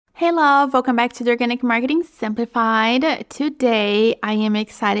Hey love, welcome back to the Organic Marketing Simplified. Today, I am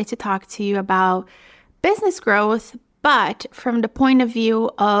excited to talk to you about business growth, but from the point of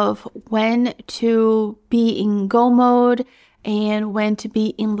view of when to be in go mode and when to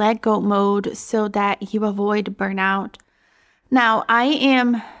be in let go mode so that you avoid burnout. Now, I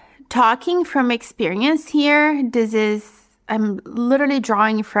am talking from experience here. I'm literally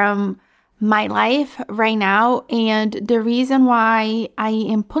drawing from my life right now. And the reason why I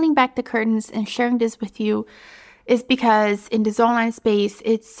am pulling back the curtains and sharing this with you is because in this online space,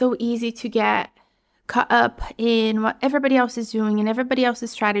 it's so easy to get caught up in what everybody else is doing and everybody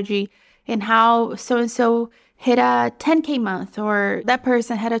else's strategy and how so-and-so hit a 10K month or that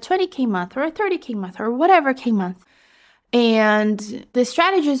person had a 20K month or a 30K month or whatever K month. And the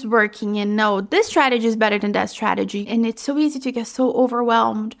strategy is working and no, this strategy is better than that strategy. And it's so easy to get so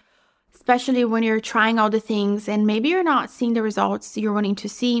overwhelmed, especially when you're trying all the things and maybe you're not seeing the results you're wanting to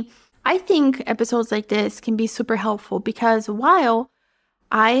see. I think episodes like this can be super helpful because while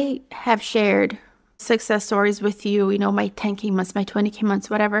I have shared success stories with you, my 10K months, my 20K months,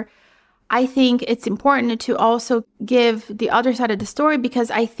 whatever, I think it's important to also give the other side of the story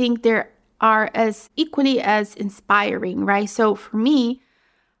because I think they are as equally as inspiring, right? So for me,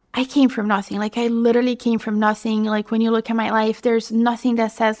 I came from nothing. I literally came from nothing. When you look at my life, there's nothing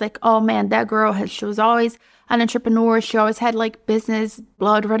that says oh man, that girl she was always an entrepreneur. She always had business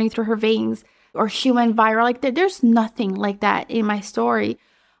blood running through her veins, or she went viral. There's nothing like that in my story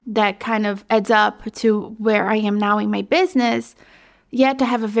that kind of adds up to where I am now in my business, yet to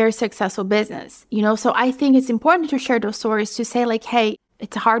have a very successful business, So I think it's important to share those stories to say hey,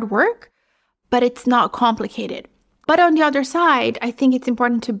 it's hard work, but it's not complicated. But on the other side, I think it's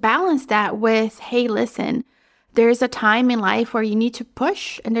important to balance that with, hey, listen, there's a time in life where you need to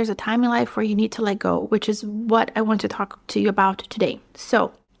push and there's a time in life where you need to let go, which is what I want to talk to you about today.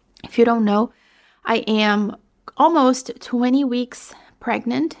 So if you don't know, I am almost 20 weeks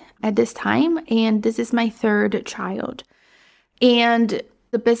pregnant at this time, and this is my third child. And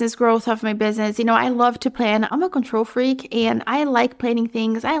the business growth of my business, I love to plan. I'm a control freak and I like planning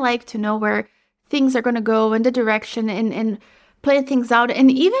things. I like to know where things are going to go in the direction and plan things out. And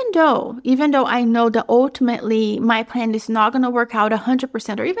even though I know that ultimately my plan is not going to work out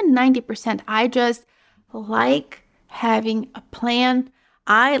 100% or even 90%, I just like having a plan.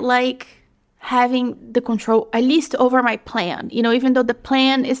 I like having the control, at least over my plan. Even though the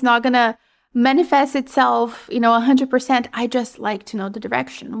plan is not going to manifest itself, 100%, I just like to know the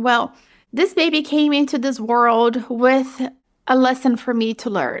direction. Well, this baby came into this world with a lesson for me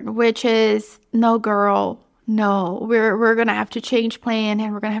to learn, which is no, girl, no, we're going to have to change plan,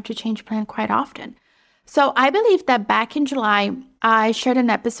 and we're going to have to change plan quite often. So I believe that back in July, I shared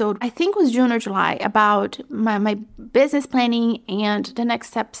an episode, I think it was June or July, about my business planning and the next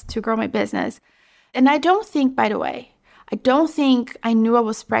steps to grow my business. And I don't think, by the way, I knew I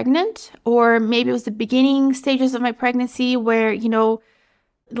was pregnant, or maybe it was the beginning stages of my pregnancy where,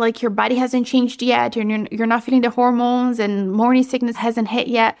 your body hasn't changed yet, and you're not feeling the hormones and morning sickness hasn't hit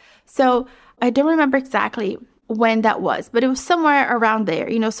yet. So I don't remember exactly when that was, but it was somewhere around there,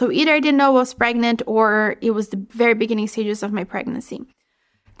 so either I didn't know I was pregnant or it was the very beginning stages of my pregnancy.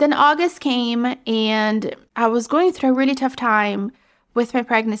 Then August came and I was going through a really tough time with my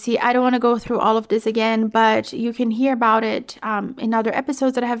pregnancy. I don't want to go through all of this again, but you can hear about it in other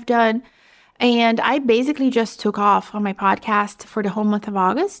episodes that I have done. And I basically just took off on my podcast for the whole month of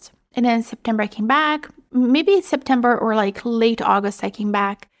August. And then September I came back. Maybe it's September or late August I came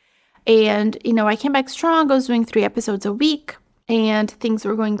back. And, I came back strong. I was doing 3 episodes a week and things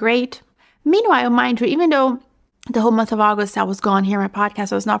were going great. Meanwhile, mind you, even though the whole month of August I was gone here on my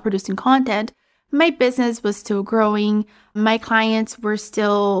podcast, I was not producing content, my business was still growing. My clients were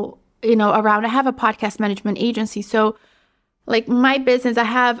still, around. I have a podcast management agency. So my business, I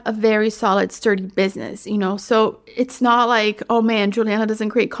have a very solid, sturdy business, so it's not oh man, Juliana doesn't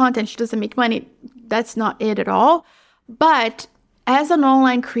create content, she doesn't make money. That's not it at all. But as an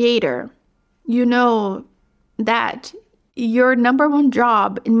online creator, that your number one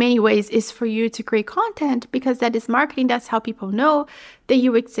job in many ways is for you to create content, because that is marketing. That's how people know that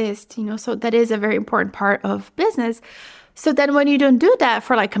you exist, so that is a very important part of business. So then when you don't do that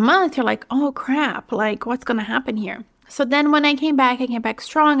for a month, you're oh crap, what's going to happen here? So then when I came back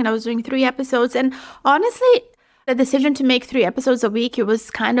strong and I was doing 3 episodes. And honestly, the decision to make 3 episodes a week, it was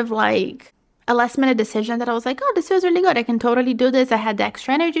kind of a last minute decision that I was oh, this feels really good. I can totally do this. I had the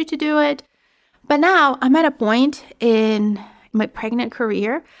extra energy to do it. But now I'm at a point in my pregnant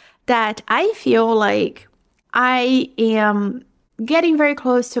career that I feel I am getting very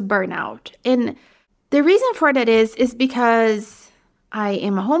close to burnout. And the reason for that is because I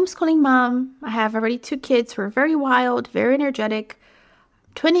am a homeschooling mom. I have already 2 kids who are very wild, very energetic,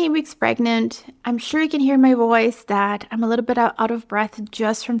 28 weeks pregnant. I'm sure you can hear my voice that I'm a little bit out of breath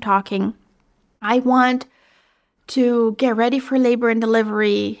just from talking. I want to get ready for labor and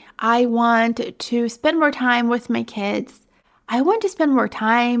delivery. I want to spend more time with my kids. I want to spend more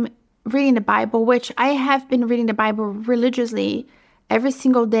time reading the Bible, which I have been reading the Bible religiously every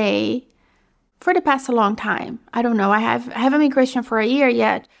single day for the past a long time. I don't know. I haven't been Christian for a year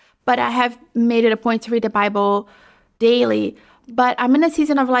yet, but I have made it a point to read the Bible daily. But I'm in a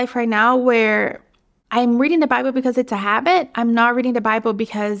season of life right now where I'm reading the Bible because it's a habit. I'm not reading the Bible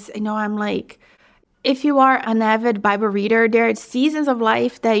because, I'm like, if you are an avid Bible reader, there are seasons of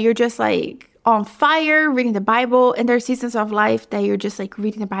life that you're just like on fire reading the Bible, and there are seasons of life that you're just like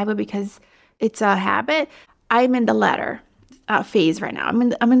reading the Bible because it's a habit. I'm in the latter phase right now.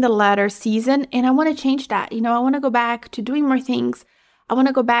 I'm in the latter season, and I want to change that. I want to go back to doing more things. I want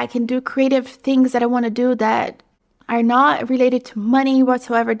to go back and do creative things that I want to do that are not related to money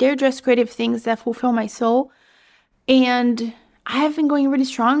whatsoever. They're just creative things that fulfill my soul. And I have been going really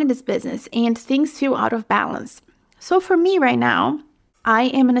strong in this business, and things feel out of balance. So for me right now, I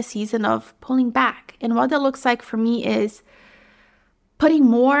am in a season of pulling back. And what that looks like for me is putting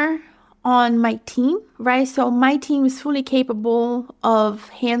more on my team, right? So my team is fully capable of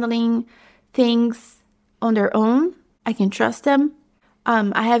handling things on their own. I can trust them.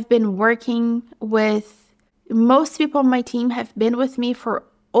 I have been working with most people on my team have been with me for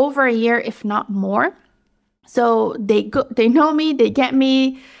over a year, if not more. So they know me, they get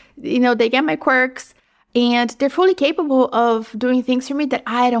me, they get my quirks, and they're fully capable of doing things for me that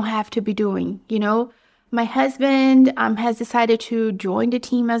I don't have to be doing. My husband has decided to join the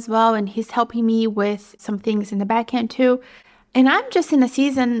team as well, and he's helping me with some things in the back end too. And I'm just in a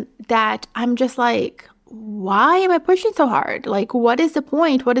season that I'm just like, why am I pushing so hard? Like, what is the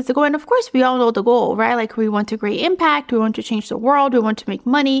point? What is the goal? And of course, we all know the goal, right? Like, we want to create impact. We want to change the world. We want to make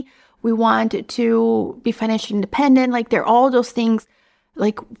money. We want to be financially independent. Like, there are all those things.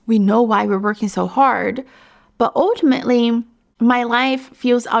 Like, we know why we're working so hard. But ultimately, my life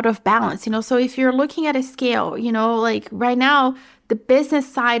feels out of balance, So if you're looking at a scale, like right now, the business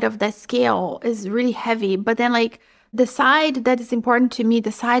side of that scale is really heavy. But then like the side that is important to me,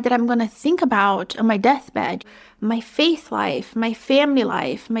 the side that I'm going to think about on my deathbed, my faith life, my family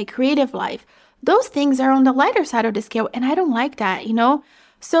life, my creative life, those things are on the lighter side of the scale. And I don't like that,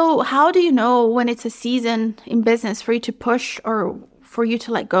 So how do you know when it's a season in business for you to push or for you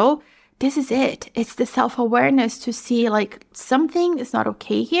to let go? This is it. It's the self-awareness to see like something is not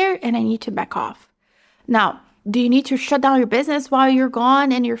okay here and I need to back off. Now, do you need to shut down your business while you're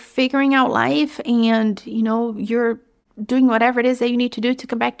gone and you're figuring out life and, you're doing whatever it is that you need to do to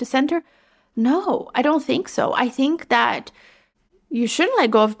come back to center? No, I don't think so. I think that you shouldn't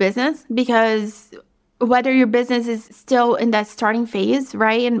let go of business because whether your business is still in that starting phase,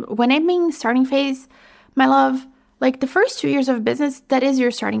 right? And when I mean starting phase, my love, like the first 2 years of business, that is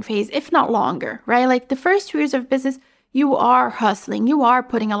your starting phase, if not longer, right? Like the first 2 years of business, you are hustling, you are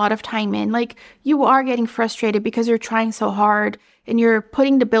putting a lot of time in, like you are getting frustrated because you're trying so hard and you're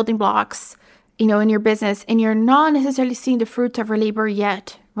putting the building blocks, in your business and you're not necessarily seeing the fruit of your labor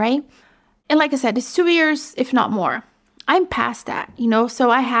yet, right? And like I said, it's 2 years, if not more. I'm past that,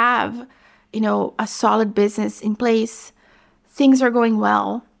 so I have, a solid business in place. Things are going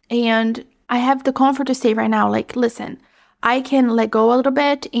well. And I have the comfort to say right now, like, listen, I can let go a little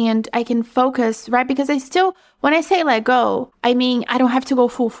bit and I can focus, right? Because when I say let go, I mean, I don't have to go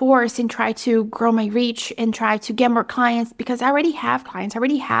full force and try to grow my reach and try to get more clients because I already have clients. I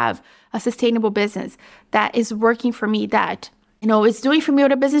already have a sustainable business that is working for me that, it's doing for me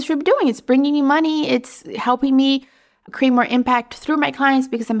what a business should be doing. It's bringing me money. It's helping me create more impact through my clients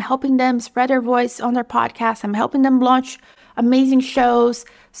because I'm helping them spread their voice on their podcast. I'm helping them launch amazing shows.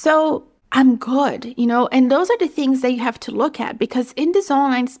 So I'm good, and those are the things that you have to look at because in this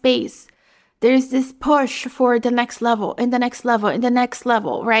online space, there's this push for the next level and the next level and the next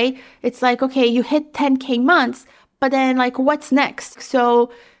level, right? It's like, okay, you hit 10K months, but then like, what's next?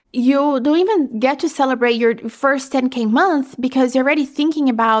 So you don't even get to celebrate your first 10K month because you're already thinking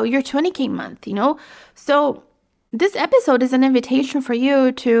about your 20K month, So this episode is an invitation for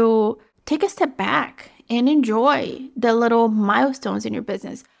you to take a step back and enjoy the little milestones in your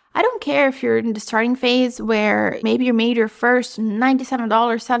business. I don't care if you're in the starting phase where maybe you made your first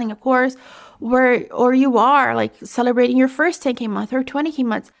 $97 selling a course, or you are like celebrating your first 10K month or 20K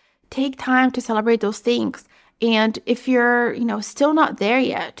months. Take time to celebrate those things. And if you're, still not there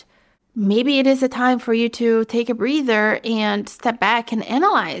yet, maybe it is a time for you to take a breather and step back and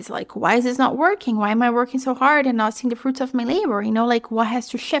analyze, like, why is this not working? Why am I working so hard and not seeing the fruits of my labor? Like, what has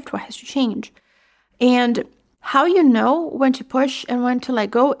to shift? What has to change? And how you know when to push and when to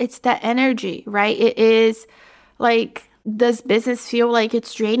let go, it's that energy, right? It is like, does business feel like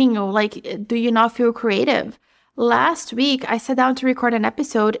it's draining you? Like, do you not feel creative? Last week, I sat down to record an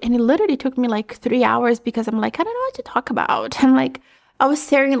episode and it literally took me like 3 hours because I'm like, I don't know what to talk about. I'm like, I was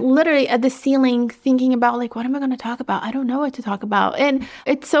staring literally at the ceiling thinking about like, what am I going to talk about? I don't know what to talk about. And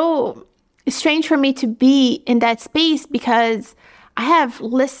it's so strange for me to be in that space because I have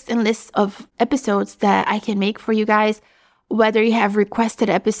lists and lists of episodes that I can make for you guys, whether you have requested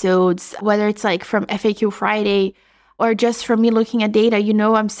episodes, whether it's like from FAQ Friday or just from me looking at data.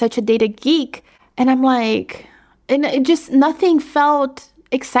 I'm such a data geek. And I'm like, and it just, nothing felt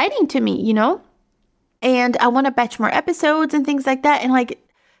exciting to me, And I want to batch more episodes and things like that. And like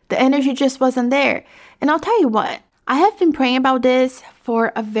the energy just wasn't there. And I'll tell you what, I have been praying about this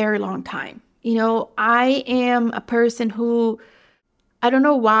for a very long time. I am a person who, I don't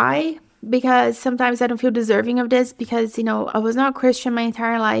know why, because sometimes I don't feel deserving of this because, I was not Christian my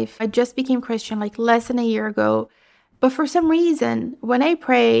entire life. I just became Christian like less than a year ago. But for some reason, when I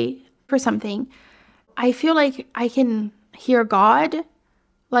pray for something, I feel like I can hear God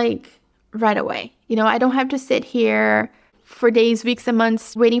like right away. I don't have to sit here for days, weeks, and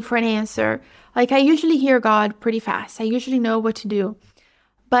months waiting for an answer. Like I usually hear God pretty fast. I usually know what to do.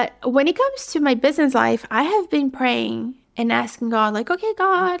 But when it comes to my business life, I have been praying and asking God, like, okay,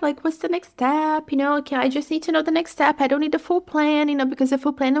 God, like, what's the next step? I just need to know the next step. I don't need the full plan, because the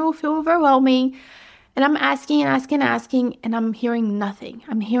full plan will feel overwhelming. And I'm asking and asking, and I'm hearing nothing.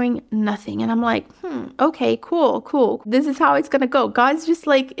 And I'm like, okay, cool. This is how it's going to go. God's just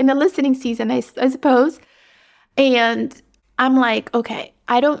like in a listening season, I suppose. And I'm like, okay,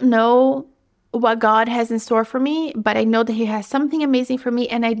 I don't know what God has in store for me, but I know that He has something amazing for me.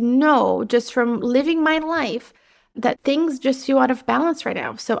 And I know just from living my life that things just feel out of balance right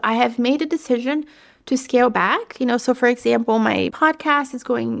now. So I have made a decision to scale back. So for example, my podcast is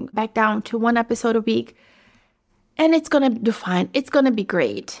going back down to 1 episode a week, and it's going to do fine. It's going to be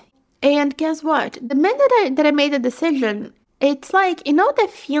great. And guess what? The minute that I made the decision, it's like, that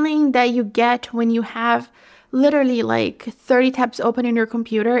feeling that you get when you have literally like 30 tabs open in your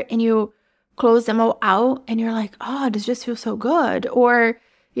computer and you close them all out and you're like, oh, this just feels so good. Or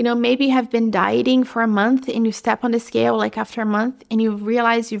maybe you have been dieting for a month and you step on the scale like after a month and you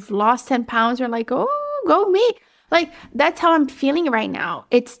realize you've lost 10 pounds. You're like, oh, go me. Like, that's how I'm feeling right now.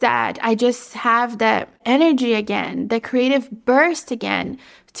 It's that I just have that energy again, the creative burst again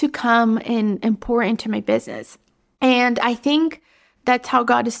to come and pour into my business. And I think that's how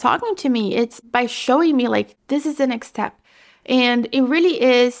God is talking to me. It's by showing me like, this is the next step. And it really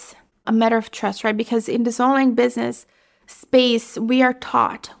is a matter of trust, right? Because in this online business space, we are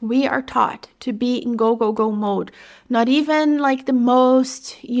taught to be in go mode. Not even like the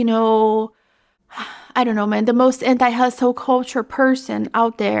most, I don't know, man, the most anti-hustle culture person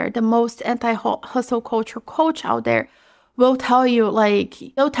out there, the most anti-hustle culture coach out there will tell you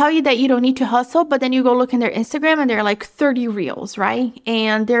they'll tell you that you don't need to hustle, but then you go look in their Instagram and they're like 30 reels, right?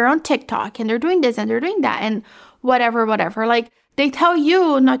 And they're on TikTok and they're doing this and they're doing that and whatever. Like they tell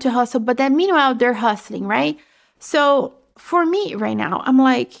you not to hustle, but then meanwhile they're hustling, right? So for me right now, I'm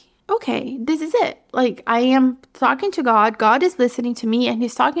like, okay, this is it. Like I am talking to God. God is listening to me and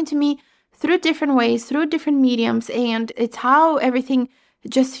He's talking to me through different ways, through different mediums. And it's how everything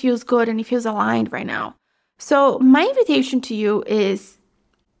just feels good and it feels aligned right now. So my invitation to you is,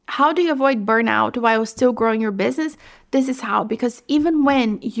 how do you avoid burnout while still growing your business? This is how, because even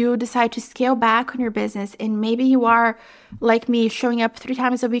when you decide to scale back on your business and maybe you are like me showing up 3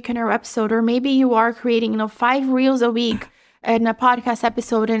 times a week in our episode, or maybe you are creating, 5 reels a week and a podcast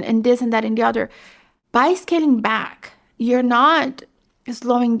episode and this and that and the other, by scaling back, you're not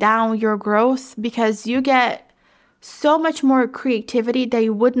slowing down your growth because you get so much more creativity that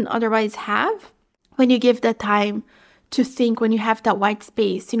you wouldn't otherwise have when you give that time to think, when you have that white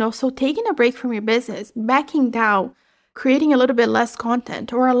space, So taking a break from your business, backing down, creating a little bit less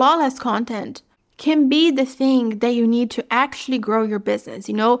content or a lot less content can be the thing that you need to actually grow your business.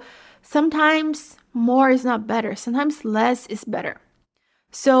 Sometimes more is not better. Sometimes less is better.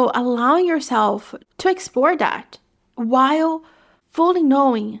 So allowing yourself to explore that while fully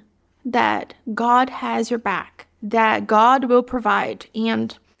knowing that God has your back, that God will provide.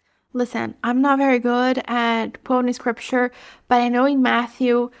 And listen, I'm not very good at quoting scripture, but I know in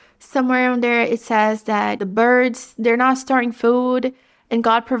Matthew, somewhere on there, it says that the birds, they're not storing food and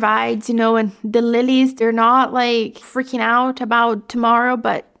God provides, and the lilies, they're not like freaking out about tomorrow,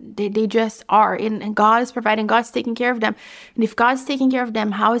 but they just are. And God is providing, God's taking care of them. And if God's taking care of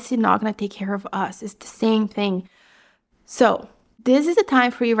them, how is He not going to take care of us? It's the same thing. So this is the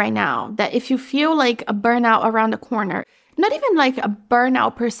time for you right now that if you feel like a burnout around the corner, not even like a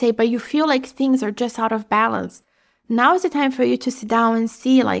burnout per se, but you feel like things are just out of balance, now is the time for you to sit down and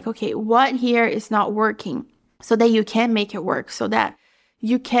see like, okay, what here is not working so that you can make it work, so that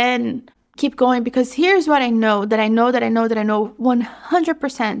you can keep going. Because here's what I know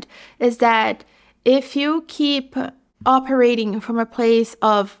 100% is that if you keep operating from a place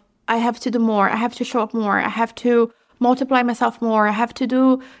of, I have to do more, I have to show up more, I have to multiply myself more, I have to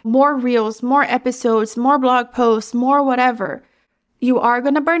do more reels, more episodes, more blog posts, more whatever, you are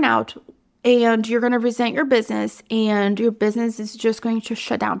going to burn out and you're going to resent your business, and your business is just going to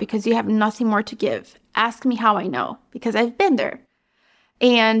shut down because you have nothing more to give. Ask me how I know, because I've been there.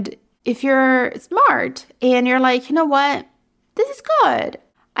 And if you're smart and you're like, you know what, this is good,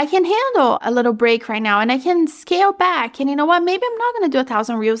 I can handle a little break right now and I can scale back. And you know what, maybe I'm not going to do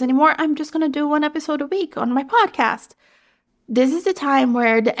 1,000 reels anymore. I'm just going to do 1 episode a week on my podcast. This is the time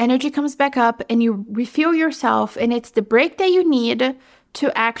where the energy comes back up and you refuel yourself. And it's the break that you need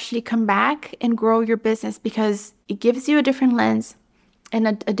to actually come back and grow your business, because it gives you a different lens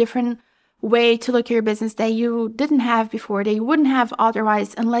and a different way to look at your business that you didn't have before, that you wouldn't have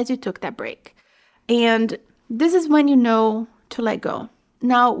otherwise unless you took that break. And this is when you know to let go.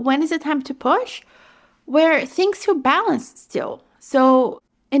 Now, when is the time to push? Where things feel balanced still. So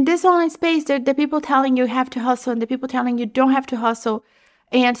in this online space, there are people telling you have to hustle and the people telling you don't have to hustle.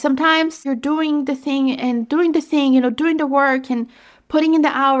 And sometimes you're doing the thing, doing the work and putting in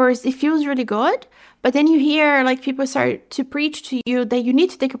the hours. It feels really good. But then you hear like people start to preach to you that you need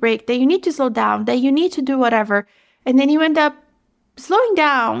to take a break, that you need to slow down, that you need to do whatever. And then you end up slowing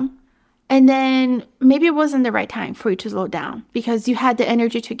down. And then maybe it wasn't the right time for you to slow down because you had the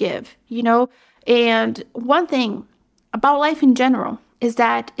energy to give, And one thing about life in general is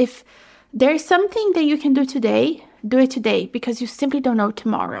that if there's something that you can do today, do it today, because you simply don't know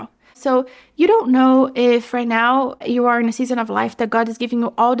tomorrow. So you don't know if right now you are in a season of life that God is giving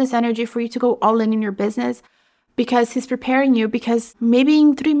you all this energy for you to go all in your business, because He's preparing you, because maybe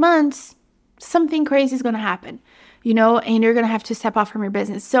in 3 months, something crazy is going to happen, and you're going to have to step off from your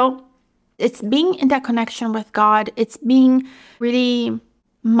business. So it's being in that connection with God. It's being really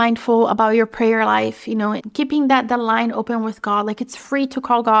mindful about your prayer life, and keeping that line open with God. Like, it's free to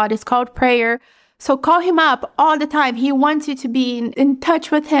call God. It's called prayer. So call Him up all the time. He wants you to be in touch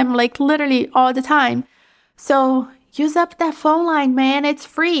with Him, like literally all the time. So use up that phone line, man. It's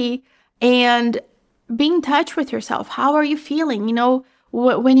free. And be in touch with yourself. How are you feeling?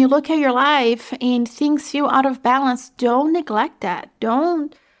 When you look at your life and things feel out of balance, don't neglect that.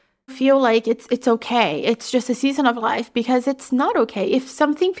 Don't feel like it's okay. It's just a season of life, because it's not okay. If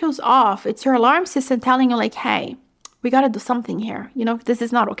something feels off, it's your alarm system telling you like, hey, we got to do something here. This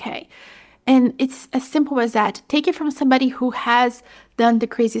is not okay. And it's as simple as that. Take it from somebody who has done the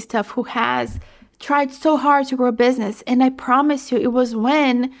crazy stuff, who has tried so hard to grow a business. And I promise you, it was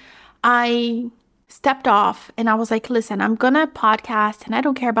when I stepped off and I was like, listen, I'm going to podcast and I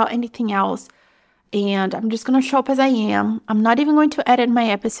don't care about anything else. And I'm just going to show up as I am. I'm not even going to edit my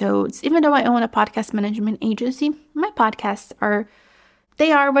episodes. Even though I own a podcast management agency, my podcasts are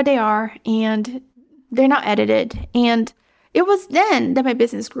what they are, and they're not edited. And it was then that my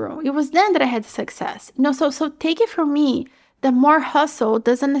business grew. It was then that I had success. So take it from me that more hustle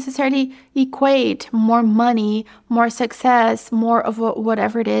doesn't necessarily equate more money, more success, more of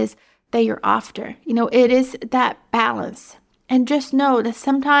whatever it is that you're after. It is that balance. And just know that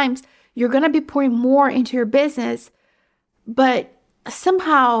sometimes you're going to be pouring more into your business, but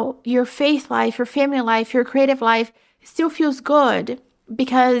somehow your faith life, your family life, your creative life still feels good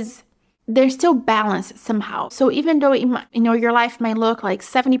because there's still balance somehow. So even though your life might look like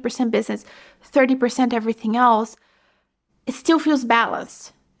 70% business, 30% everything else, it still feels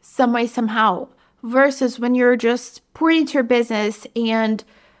balanced some way, somehow. Versus when you're just pouring into your business and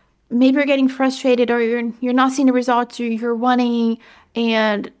maybe you're getting frustrated, or you're not seeing the results you're wanting,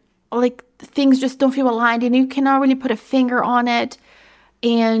 and like things just don't feel aligned and you cannot really put a finger on it.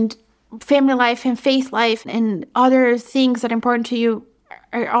 And family life and faith life and other things that are important to you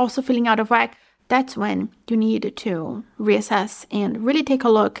are also feeling out of whack. That's when you need to reassess and really take a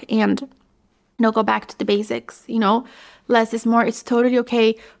look and go back to the basics. Less is more. It's totally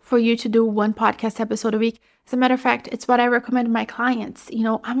okay for you to do 1 podcast episode a week. As a matter of fact, it's what I recommend my clients.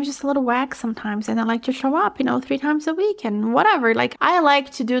 I'm just a little whack sometimes, and I like to show up, 3 times a week and whatever. Like, I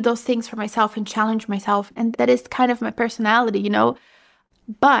like to do those things for myself and challenge myself. And that is kind of my personality,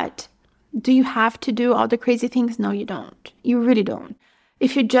 But do you have to do all the crazy things? No, you don't. You really don't.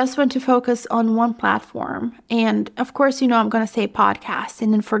 If you just want to focus on one platform, and of course, I'm going to say podcast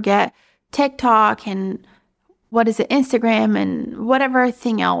and then forget TikTok and what is it, Instagram and whatever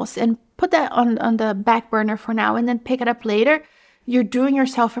thing else, and put that on the back burner for now and then pick it up later, you're doing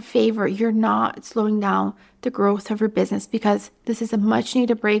yourself a favor. You're not slowing down the growth of your business, because this is a much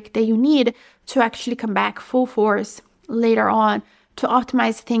needed break that you need to actually come back full force later on, to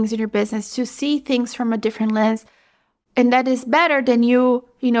optimize things in your business, to see things from a different lens. And that is better than you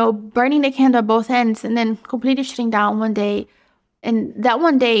burning the candle at both ends and then completely shutting down one day. And that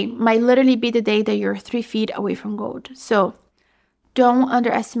one day might literally be the day that you're 3 feet away from gold. So don't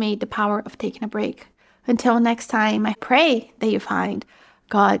underestimate the power of taking a break. Until next time, I pray that you find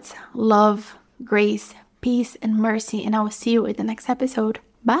God's love, grace, peace, and mercy. And I will see you in the next episode.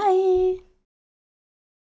 Bye.